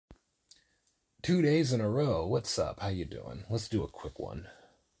2 days in a row. What's up? How you doing? Let's do a quick one.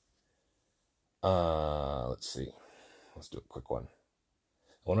 Let's see. Let's do a quick one.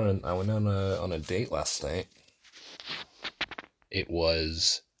 I went on a date last night. It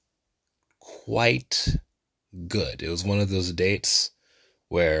was quite good. It was one of those dates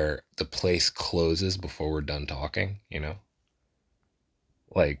where the place closes before we're done talking.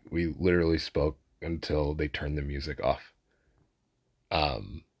 Like we literally spoke until they turned the music off.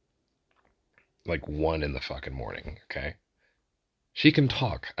 Um like 1 in the fucking morning, okay? She can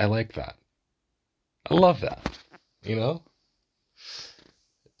talk. I like that. I love that. You know?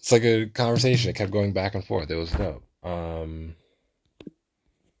 It's like a conversation. It kept going back and forth. It was dope.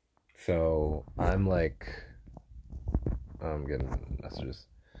 So I'm getting messages.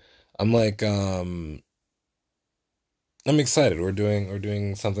 I'm like, I'm excited. We're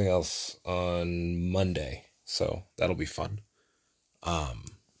doing something else on Monday, so that'll be fun. Um,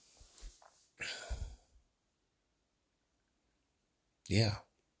 yeah.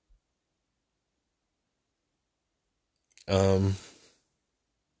 Um,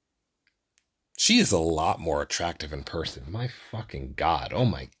 she is a lot more attractive in person. My fucking god. Oh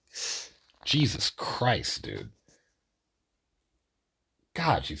my Jesus Christ, dude.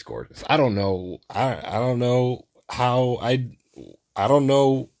 God, she's gorgeous. I don't know. I don't know how I don't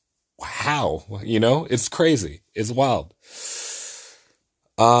know how. It's crazy. It's wild.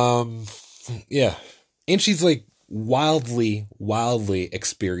 Um, yeah, and she's like wildly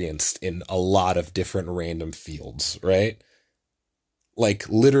experienced in a lot of different random fields, right? Like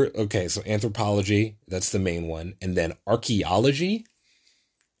okay, so anthropology, that's the main one, and then archaeology,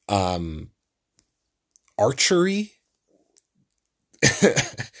 um, archery,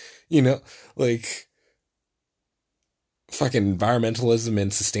 you know, like fucking environmentalism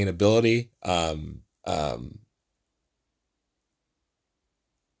and sustainability,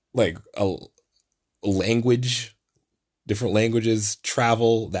 like a language, different languages,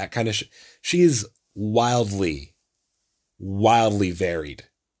 travel, that kind of shit. She is wildly varied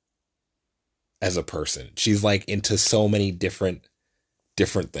as a person. She's like into so many different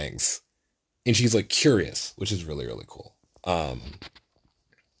things. And she's like curious, which is really cool.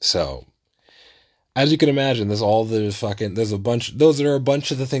 So as you can imagine, those are a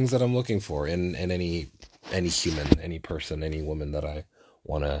bunch of the things that I'm looking for in any human, any person, any woman that I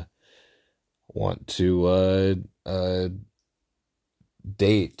wanna want to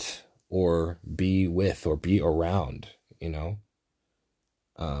date or be with or be around, you know?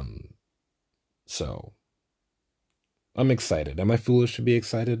 Um so I'm excited. Am I foolish to be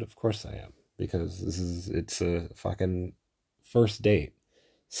excited? Of course I am. Because it's a fucking first date.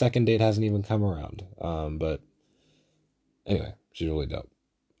 Second date hasn't even come around. But anyway, she's really dope.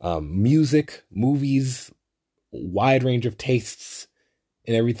 Music, movies, wide range of tastes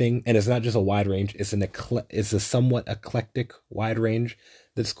and everything. And it's not just a wide range, it's a somewhat eclectic wide range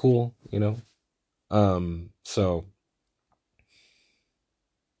that's cool. So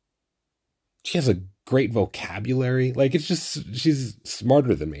she has a great vocabulary. Like it's just she's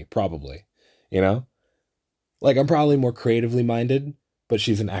smarter than me, probably. You know? Like I'm probably more creatively minded, but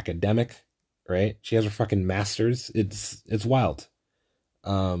she's an academic, right? She has her fucking masters. It's wild.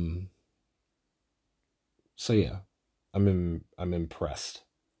 Um so yeah, I'm impressed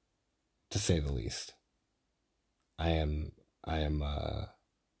to say the least. I am I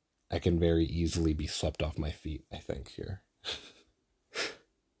can very easily be swept off my feet, I think here.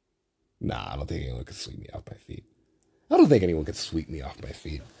 Nah, I don't think anyone could sweep me off my feet. I don't think anyone could sweep me off my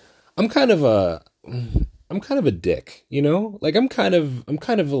feet. I'm kind of a I'm kind of a dick, you know? Like I'm kind of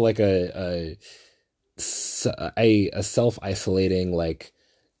like a self-isolating, like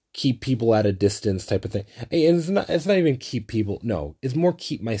keep people at a distance type of thing. And it's not even keep people. No, it's more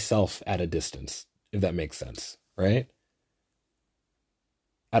keep myself at a distance, if that makes sense, right?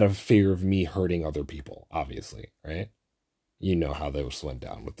 Out of fear of me hurting other people, obviously, right? You know how those went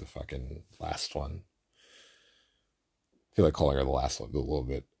down with the fucking last one. I feel like calling her the last one a little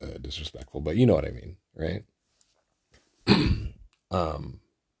bit disrespectful, but you know what I mean, right? um,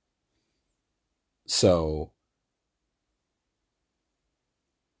 so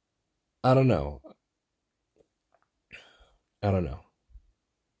I don't know. I don't know.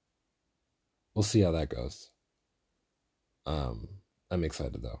 We'll see how that goes. Um, I'm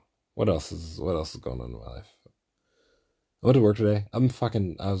excited though. What else is going on in my life? I went to work today. I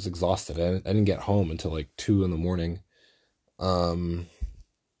was exhausted. I didn't get home until like 2 in the morning. Um,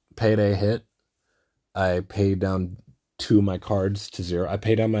 Payday hit. I paid down two of my cards to zero. I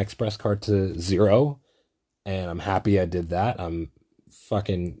paid down my express card to zero, and I'm happy I did that. I'm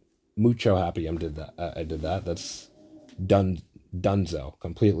fucking mucho happy I did that. I did that. That's done, donezo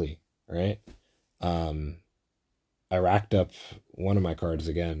completely. Right. Um, I racked up one of my cards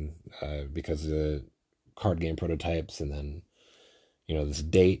again because of the card game prototypes, and then this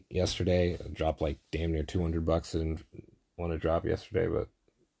date yesterday I dropped like damn near $200. I didn't want to drop yesterday, but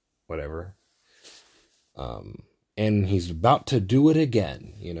whatever. Um, and he's about to do it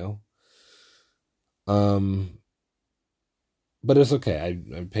again. Um, but it's okay.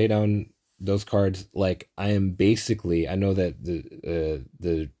 I pay down those cards. Like I am basically, I know that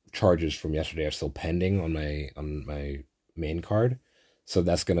the charges from yesterday are still pending on my main card, so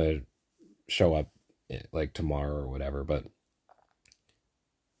that's gonna show up like tomorrow or whatever. But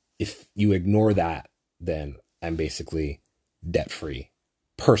if you ignore that, then I'm basically debt free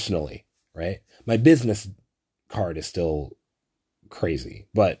personally, right? My business card is still crazy,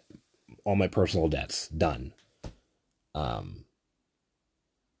 but all my personal debts done. Um,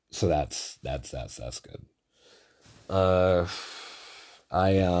 so that's good. Uh,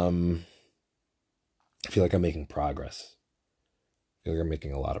 I feel like I'm making progress. I feel like I'm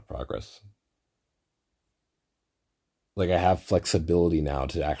making a lot of progress. Like I have flexibility now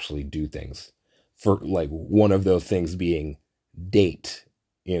to actually do things. For like one of those things being date,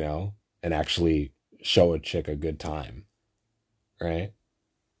 and actually show a chick a good time, right?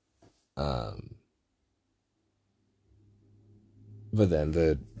 Um, but then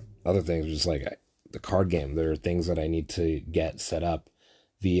the other things are just like the card game. There are things that I need to get set up.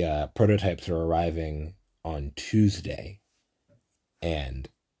 The prototypes are arriving on Tuesday, and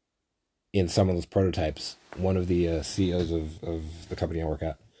in some of those prototypes, one of the CEOs of the company I work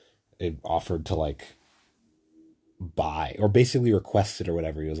at, it offered to like buy or basically requested or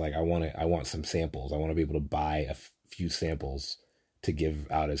whatever. He was like, I want some samples. I want to be able to buy a few samples to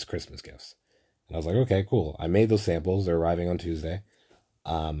give out as Christmas gifts. And I was like, okay, cool. I made those samples. They're arriving on Tuesday.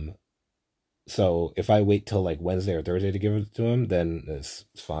 Um, so if I wait till like Wednesday or Thursday to give it to him, then it's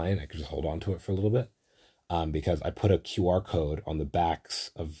fine. I could just hold on to it for a little bit. Because I put a QR code on the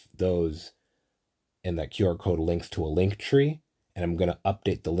backs of those, and that QR code links to a link tree, and I'm gonna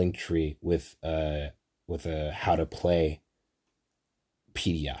update the link tree with a how to play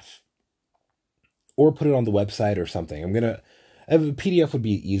PDF, or put it on the website or something. PDF would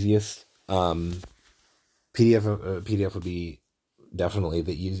be easiest. PDF would be definitely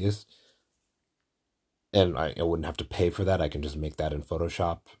the easiest, and I wouldn't have to pay for that. I can just make that in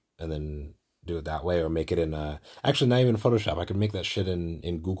Photoshop and then do it that way, or make it in actually not even Photoshop. I could make that shit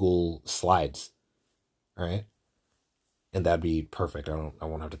in Google Slides, all right, and that'd be perfect. I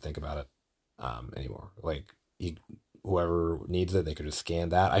won't have to think about it anymore. Like whoever needs it, they could just scan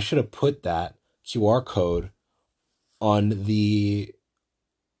that. I should have put that QR code on the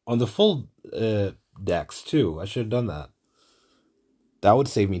full decks too. I should have done that. That would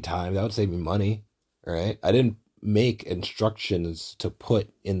save me time. That would save me money. All right. I didn't make instructions to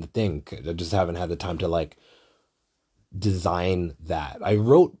put in the thing. I just haven't had the time to like design that. I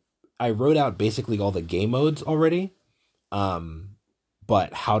wrote out basically all the game modes already. Um,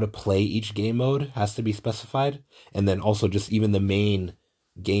 but how to play each game mode has to be specified, and then also just even the main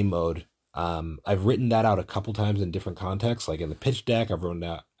game mode. I've written that out a couple times in different contexts, like in the pitch deck. I've written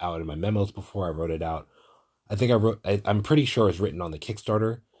that out in my memos before. I wrote it out. I think I'm pretty sure it's written on the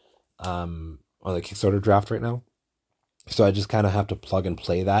Kickstarter, on the Kickstarter draft right now. So I just kind of have to plug and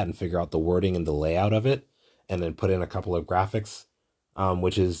play that and figure out the wording and the layout of it, and then put in a couple of graphics,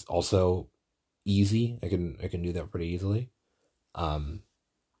 which is also easy. I can do that pretty easily. Um,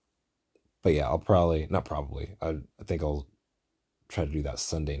 but yeah, I'll probably not probably. I think I'll try to do that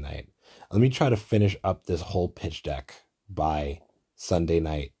Sunday night. Let me try to finish up this whole pitch deck by Sunday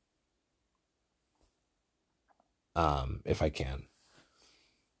night, if I can.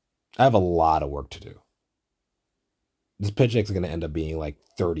 I have a lot of work to do. This pitch deck is going to end up being like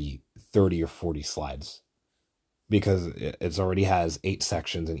 30 or 40 slides, because it's already has 8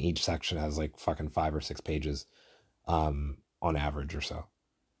 sections, and each section has like fucking 5 or 6 pages, on average or so.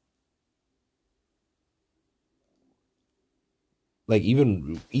 Like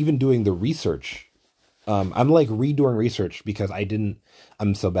even doing the research, I'm like redoing research because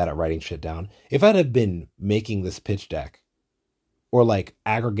I'm so bad at writing shit down. If I'd have been making this pitch deck, or like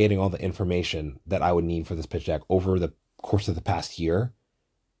aggregating all the information that I would need for this pitch deck over the course of the past year,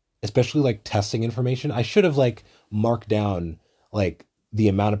 especially like testing information, I should have like marked down like the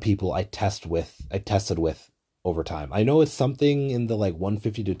amount of people I tested with over time. I know it's something in the like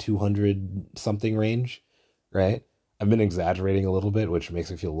 150 to 200 something range, right? I've been exaggerating a little bit, which makes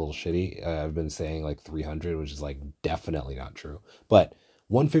me feel a little shitty. I've been saying like 300, which is like definitely not true. But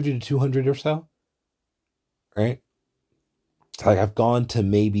 150 to 200 or so, right? Like I've gone to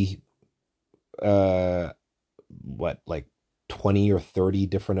maybe uh like 20 or 30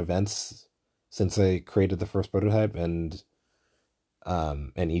 different events, since I created the first prototype, and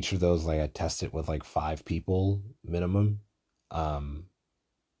each of those like I tested with like 5 people minimum. Um,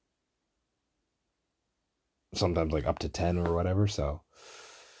 Sometimes like up to 10 or whatever. So,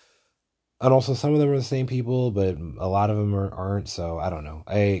 and also some of them are the same people, but a lot of them aren't. So I don't know.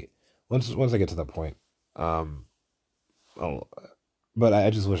 Once I get to that point, um, oh, but I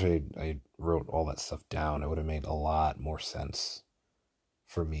just wish I wrote all that stuff down. It would have made a lot more sense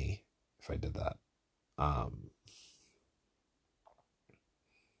for me if I did that. Um,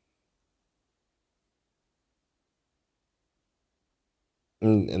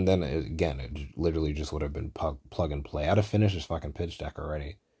 and then again, it literally just would have been plug and play. I'd have finished this fucking pitch deck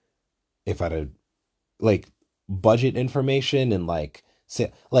already if I'd have like budget information and like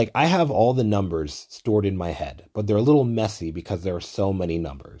say, like I have all the numbers stored in my head, but they're a little messy because there are so many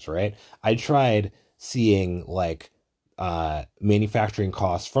numbers, right? I tried seeing like manufacturing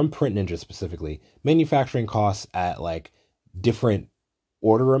costs from Print Ninja specifically, manufacturing costs at like different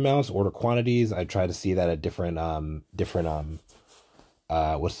order amounts, order quantities. I tried to see that at different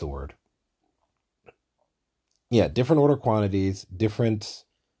what's the word? Yeah, different order quantities, different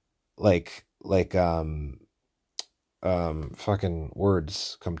fucking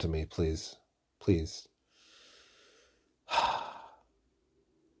words come to me, please. Please.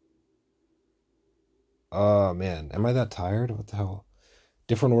 Oh man, am I that tired? What the hell?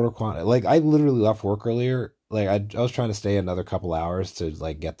 Different order quantity. Like I literally left work earlier. Like I was trying to stay another couple hours to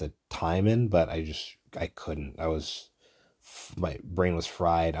like get the time in, but I couldn't. My brain was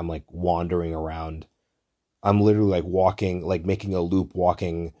fried. I'm like wandering around. I'm literally like walking, like making a loop,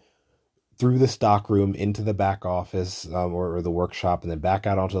 walking through the stock room into the back office, or the workshop, and then back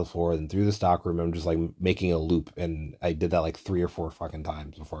out onto the floor, and through the stock room. I'm just like making a loop, and I did that like 3 or 4 fucking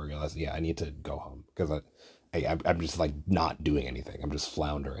times before I realized, yeah, I need to go home because I'm just like not doing anything. I'm just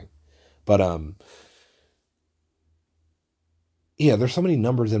floundering. But yeah, there's so many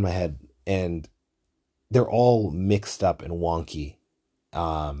numbers in my head, and they're all mixed up and wonky.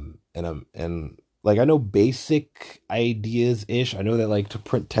 And like I know basic ideas ish. I know that like to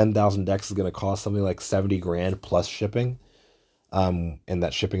print 10,000 decks is gonna cost something like 70 grand plus shipping. And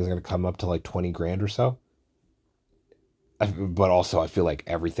that shipping is gonna come up to like 20 grand or so. But also I feel like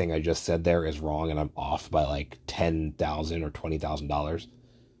everything I just said there is wrong, and I'm off by like 10,000 or $20,000.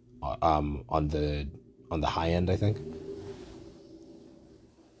 On the high end, I think.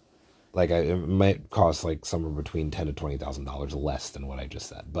 Like it might cost like somewhere between $10,000 to $20,000 less than what I just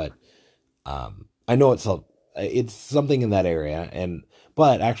said, but I know it's something in that area, and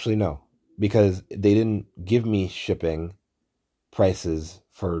but actually no, because they didn't give me shipping prices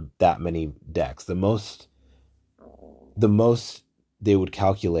for that many decks. The most they would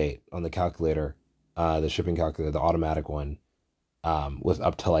calculate on the calculator, the shipping calculator, the automatic one, was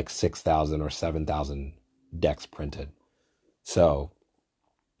up to like 6,000 or 7,000 decks printed. So,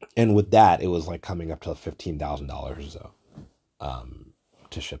 and with that, it was like coming up to $15,000 or so,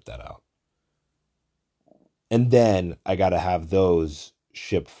 to ship that out. And then I gotta have those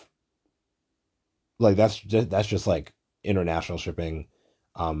ship, like that's just like international shipping,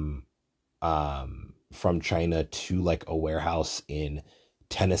 um from China to like a warehouse in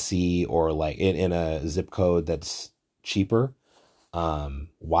Tennessee, or like in a zip code that's cheaper.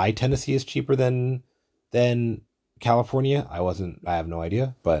 Why Tennessee is cheaper than California, I have no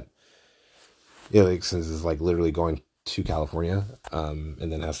idea, but yeah, like since it's like literally going to California, and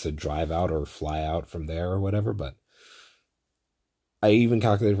then has to drive out or fly out from there or whatever. But I even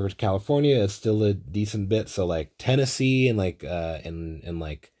calculated for California, it's still a decent bit. So like Tennessee and like and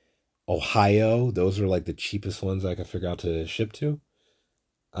like Ohio, those are like the cheapest ones I could figure out to ship to.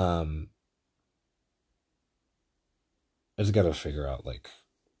 Um, I just gotta figure out like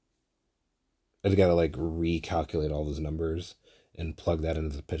I just gotta like recalculate all those numbers and plug that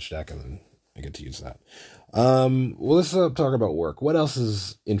into the pitch deck, and then I get to use that. Well, let's talk about work. What else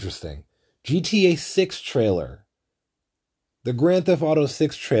is interesting? GTA 6 trailer. The Grand Theft Auto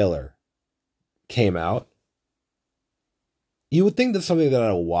 6 trailer came out. You would think that's something that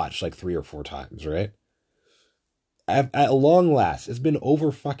I'll watch like 3 or 4 times, right? At long last, it's been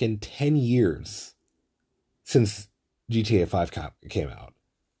over fucking 10 years since GTA 5 came out.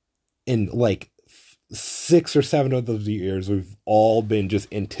 In like 6 or 7 of those years, we've all been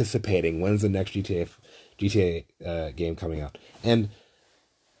just anticipating when's the next GTA game coming out. And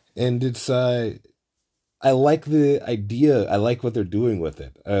it's I like the idea. I like what they're doing with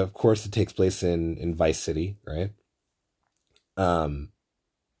it. Of course, it takes place in Vice City, right? Um,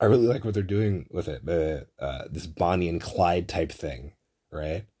 I really like what they're doing with it. This Bonnie and Clyde type thing,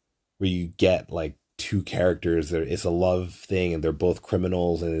 right? Where you get like two characters. It's a love thing, and they're both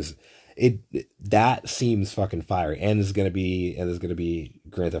criminals, and That seems fucking fire, and there's gonna be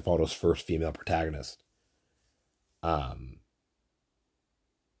Grand Theft Auto's first female protagonist. Um,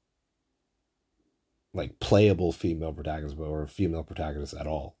 like playable female protagonist or female protagonist at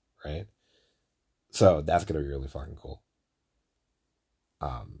all, right? So that's gonna be really fucking cool.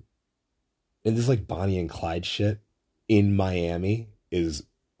 Um, and this like Bonnie and Clyde shit in Miami is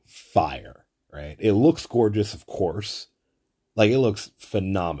fire, right? It looks gorgeous, of course. Like it looks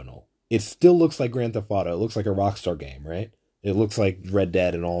phenomenal. It still looks like Grand Theft Auto. It looks like a Rockstar game, right? It looks like Red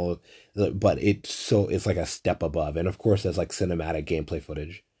Dead and all, but it's like a step above. And of course, there's like cinematic gameplay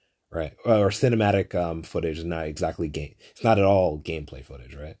footage, right? Or cinematic footage, not exactly game. It's not at all gameplay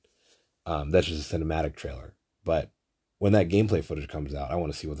footage, right? That's just a cinematic trailer. But when that gameplay footage comes out, I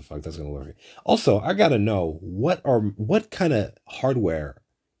want to see what the fuck that's gonna look like. Also, I gotta know what kind of hardware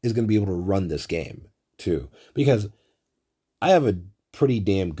is gonna be able to run this game too, because I have a pretty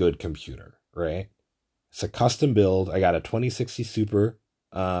damn good computer, right? It's a custom build. I got a 2060 Super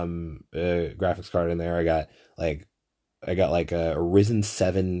graphics card in there. I got like a Ryzen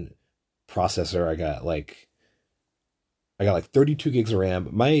 7 processor. I got like 32 gigs of RAM.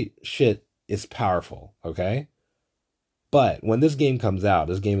 My shit is powerful, okay? But when this game comes out,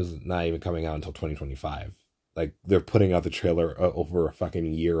 this game is not even coming out until 2025. Like they're putting out the trailer over a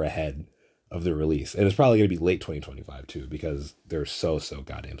fucking year ahead of the release, and it's probably going to be late 2025 too because they're so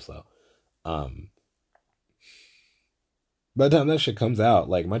goddamn slow. Um, by the time that shit comes out,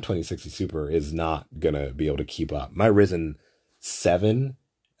 like my 2060 Super is not gonna be able to keep up. My Ryzen 7,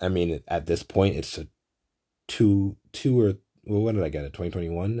 I mean, at this point, it's a two or well, when did I get it?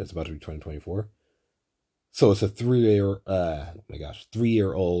 2021. It's about to be 2024. So it's a 3 year. Oh my gosh, 3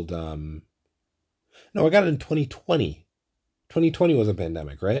 year old. No, I got it in 2020. 2020 was a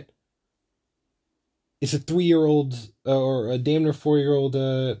pandemic, right? It's a 3 year old or a damn near 4 year old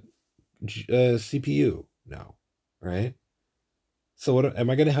CPU now, right? So what am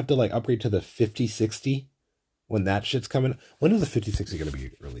I gonna have to like upgrade to the 5060 when that shit's coming? When is the 5060 gonna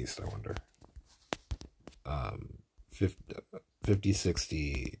be released? I wonder. 50,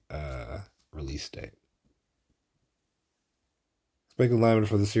 5060 release date. Expected alignment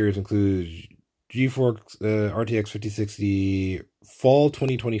for the series includes GeForce RTX 5060 fall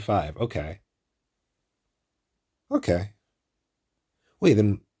 2025. Okay. Okay. Wait,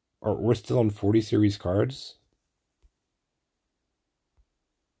 then we're still on 40 series cards?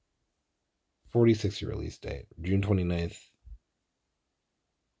 4060 release date, June 29th.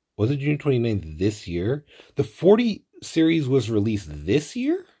 Was it June 29th this year? The 40 series was released this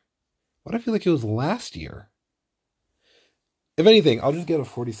year? Why do I feel like it was last year? If anything, I'll just get a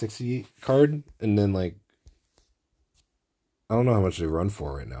 4060 card and then like I don't know how much they run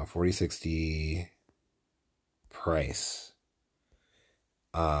for right now. 4060 price.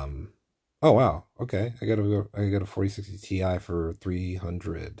 Oh wow. Okay. I got a 4060 Ti for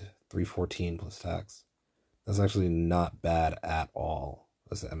 314 plus tax. That's actually not bad at all.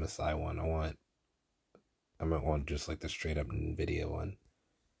 That's the MSI one. I might want just like the straight up Nvidia one.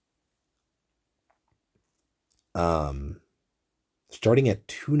 Starting at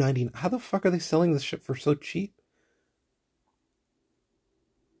 $299. How the fuck are they selling this shit for so cheap?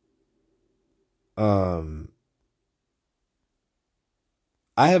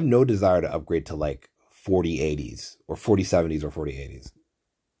 I have no desire to upgrade to like 4080s or 4070s or 4080s.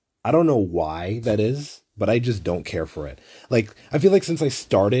 I don't know why that is, but I just don't care for it. Like, I feel like since I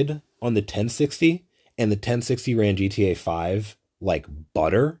started on the 1060 and the 1060 ran GTA 5 like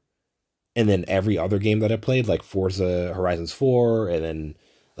butter, and then every other game that I played, like Forza Horizons 4, and then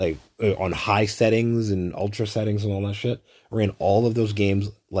like on high settings and ultra settings and all that shit, ran all of those games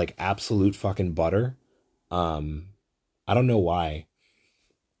like absolute fucking butter. Um, I don't know why.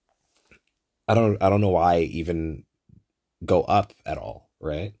 I don't know why I even go up at all,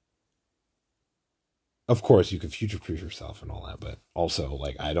 right? Of course, you can future proof yourself and all that, but also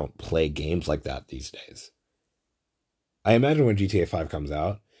like I don't play games like that these days. I imagine when GTA 5 comes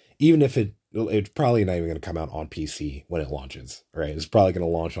out, even if it's probably not even going to come out on PC when it launches, right? It's probably going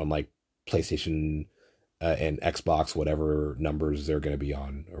to launch on like PlayStation and Xbox, whatever numbers they're going to be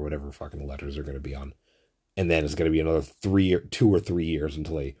on, or whatever fucking letters they're going to be on. And then it's going to be another 2 or 3 years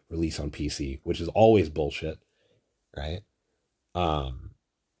until they release on PC, which is always bullshit, right? Um,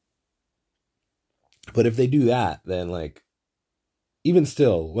 but if they do that, then like even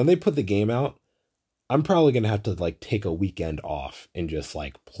still, when they put the game out, I'm probably gonna have to like take a weekend off and just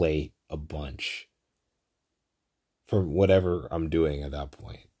like play a bunch for whatever I'm doing at that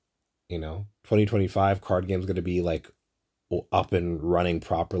point. 2025 card game's gonna be like up and running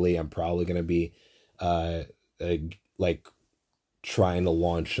properly. I'm probably gonna be uh, uh like trying to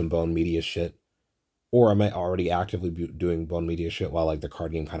launch some Bone Media shit, or I might already actively be doing Bone Media shit while like the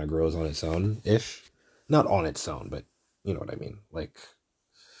card game kind of grows on its own ish, not on its own, but you know what I mean. Like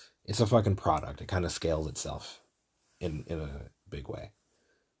it's a fucking product. It kind of scales itself in a big way.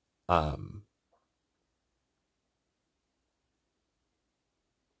 Um,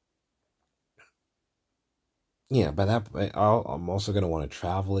 yeah, by that point, I'm also gonna want to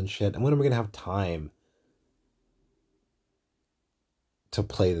travel and shit. And when am I gonna have time to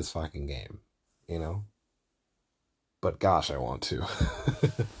play this fucking game? You know. But gosh, I want to.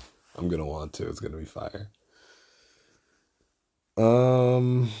 I'm gonna want to. It's gonna be fire.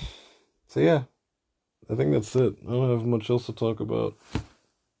 Um. So yeah, I think that's it. I don't have much else to talk about.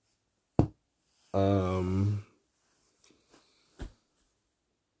 Um.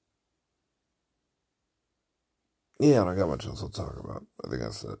 Yeah, I don't got much else to talk about. I think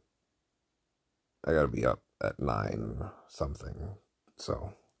that's it. I gotta be up at 9 something.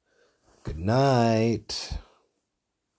 So good night.